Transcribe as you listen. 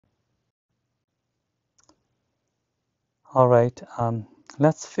All right,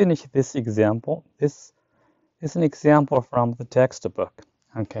 let's finish this example. This is an example from the textbook.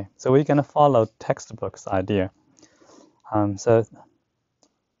 Okay, so we're going to follow textbook's idea. So you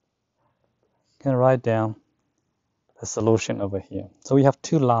can write down the solution over here. So we have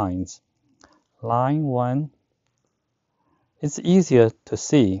two lines. Line 1, it's easier to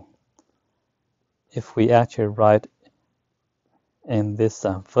see if we actually write in this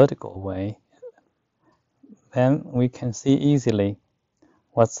vertical way. Then we can see easily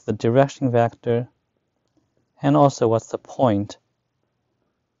what's the direction vector and also what's the point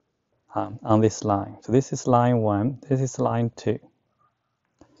on this line. So this is line 1, this is line 2.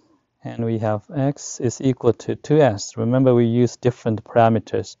 And we have x is equal to 2s. Remember, we use different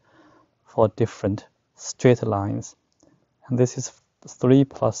parameters for different straight lines. And this is 3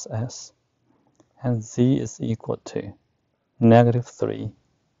 plus s. And z is equal to negative 3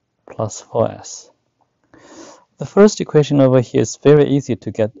 plus 4s. The first equation over here is very easy to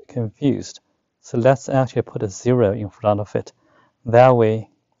get confused. So let's actually put a 0 in front of it. That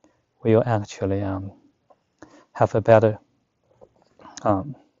way, we'll actually have a better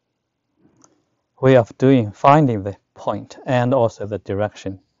way of finding the point and also the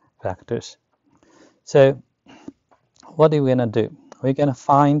direction vectors. So what are we going to do? We're going to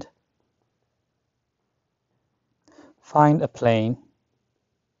find a plane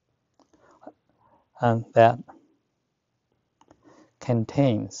that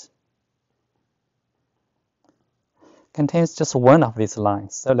contains just one of these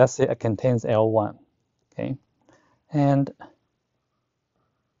lines. So let's say it contains L1, okay, and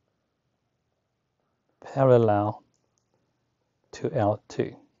parallel to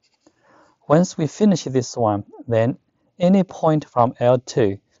L2. Once we finish this one, then any point from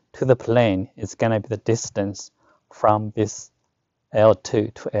L2 to the plane is going to be the distance from this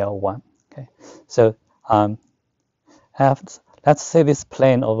L2 to L1. Okay, so let's say this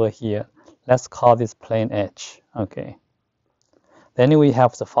plane over here, let's call this plane H. Okay, then we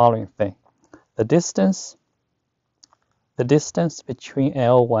have the following thing: the distance between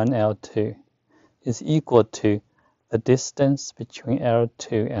L1 and L2 is equal to the distance between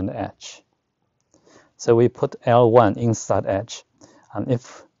L2 and H. So we put L1 inside H, and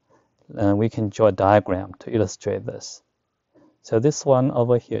if we can draw a diagram to illustrate this. So this one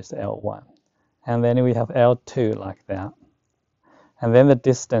over here is L1, and then we have L2 like that, and then the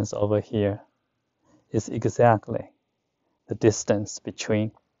distance over here is exactly the distance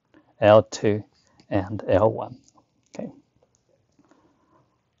between L2 and L1. Okay.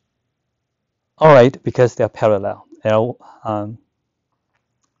 All right, because they're parallel. L1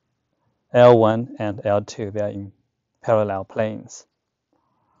 and L2, they're in parallel planes.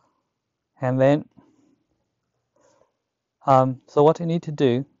 And then, so what you need to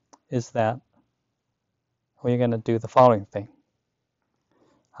do is that we're going to do the following thing.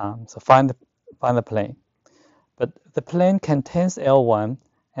 So find the plane. But the plane contains L1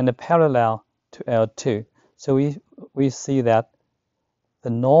 and parallel to L2. So we see that the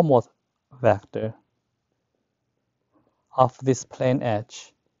normal vector of this plane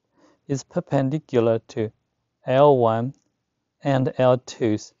H is perpendicular to L1 and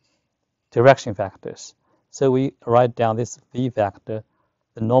L2's direction vectors. So we write down this v vector,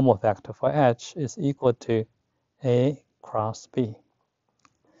 the normal vector for H is equal to A cross B.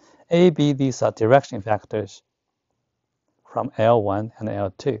 A, B, these are direction vectors from L1 and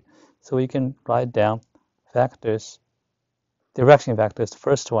L2. So we can write down vectors, direction vectors.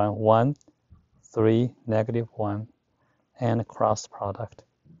 First one, 1, 3, negative 1, and cross product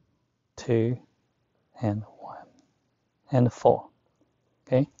 2 and 1 and 4.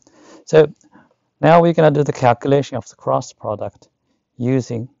 Okay, so now we're going to do the calculation of the cross product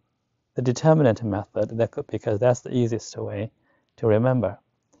using the determinant method, because that's the easiest way to remember.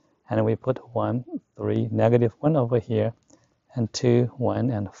 And we put 1, 3, negative 1 over here, and 2, 1,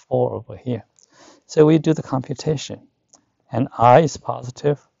 and 4 over here. So we do the computation, and I is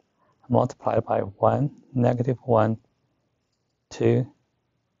positive, multiplied by 1, negative 1, 2.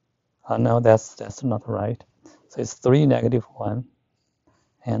 No, that's not right. So it's 3, negative 1,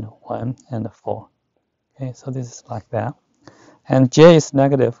 and 1, and 4. Okay, so this is like that. And j is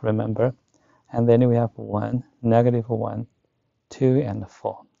negative, remember. And then we have 1, negative 1, 2, and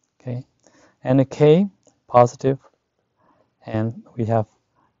 4. Okay, and k, positive. And we have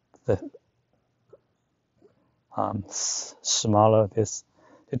the smaller this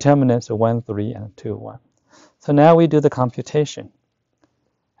determinants of 1, 3, and 2, 1. So now we do the computation.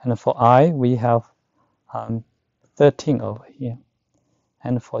 And for I, we have 13 over here.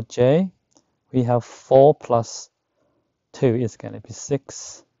 And for j, we have 4 plus 2 is going to be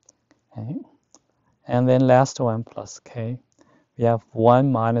 6. Okay. And then last one plus k. We have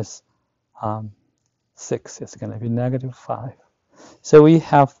 1 minus 6 is going to be negative 5. So we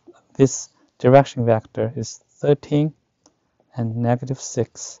have this direction vector is 13 and negative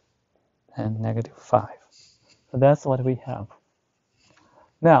 6 and negative 5. So that's what we have.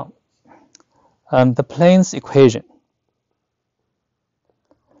 Now, the plane's equation.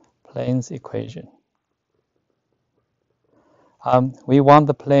 We want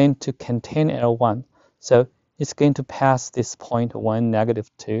the plane to contain L1. So it's going to pass this point 1, negative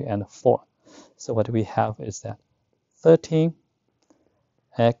 2, and 4. So what we have is that 13x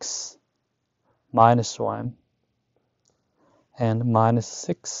minus 1 and minus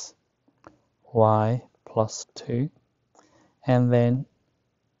 6y plus 2, and then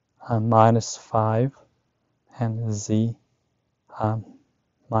minus 5 and z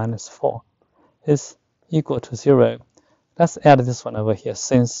minus 4 is equal to 0. Let's add this one over here,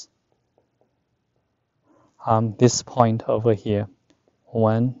 since this point over here,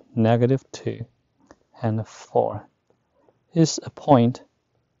 1, negative 2, and 4, is a point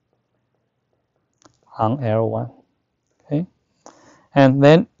on L1. Okay, and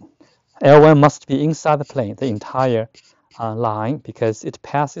then L1 must be inside the plane, the entire line, because it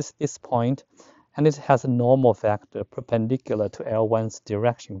passes this point, and it has a normal vector perpendicular to L1's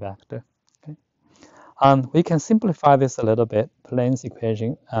direction vector. Okay. We can simplify this a little bit. Plane's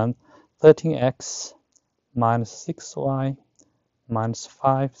equation, 13x minus 6y minus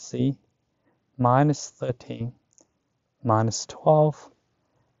 5z minus 13 minus 12,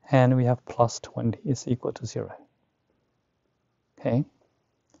 and we have plus 20 is equal to 0. Okay,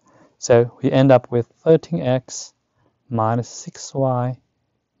 so we end up with 13x minus 6y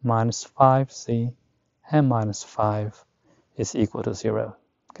minus 5z and minus 5 is equal to 0.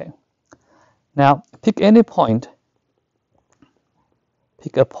 Okay, now pick any point.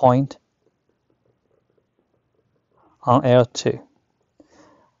 Pick a point on L2.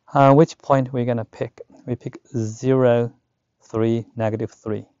 Which point we're going to pick? We pick 0, 3, negative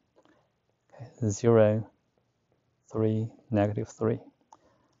 3. Okay, 0, 3, negative 3.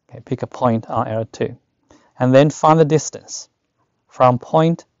 Okay, pick a point on L2. And then find the distance. From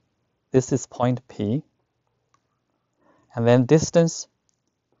point, this is point P. And then distance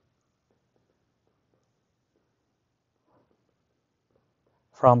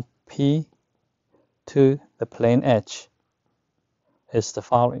from P to the plane H is the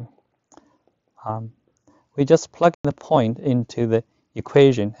following. We just plug the point into the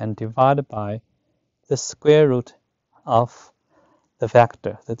equation and divide by the square root of the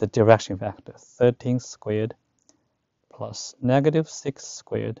vector, the direction vector, 13 squared plus negative 6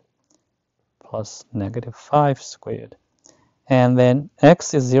 squared plus negative 5 squared. And then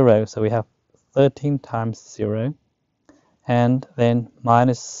x is 0, so we have 13 times 0, and then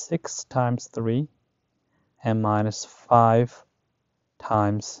minus 6 times 3, and minus 5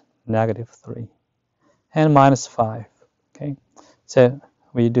 times negative 3, and minus 5. Okay, so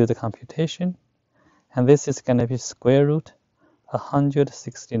we do the computation, and this is going to be square root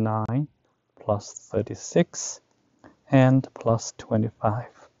 169 plus 36 and plus 25.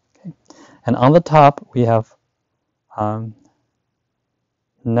 Okay, and on the top we have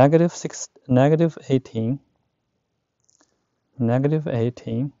negative 18,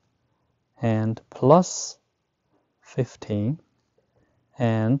 and plus 15,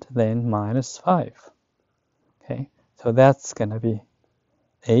 and then minus 5. Okay, so that's going to be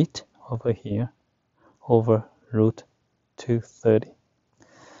 8 over here over root 230.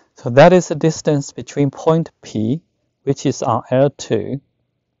 So that is the distance between point P, which is on L2,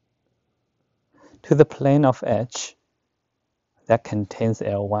 to the plane of H that contains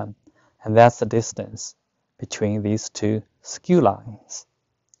L1. And that's the distance between these two skew lines.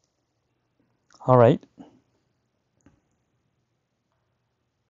 All right.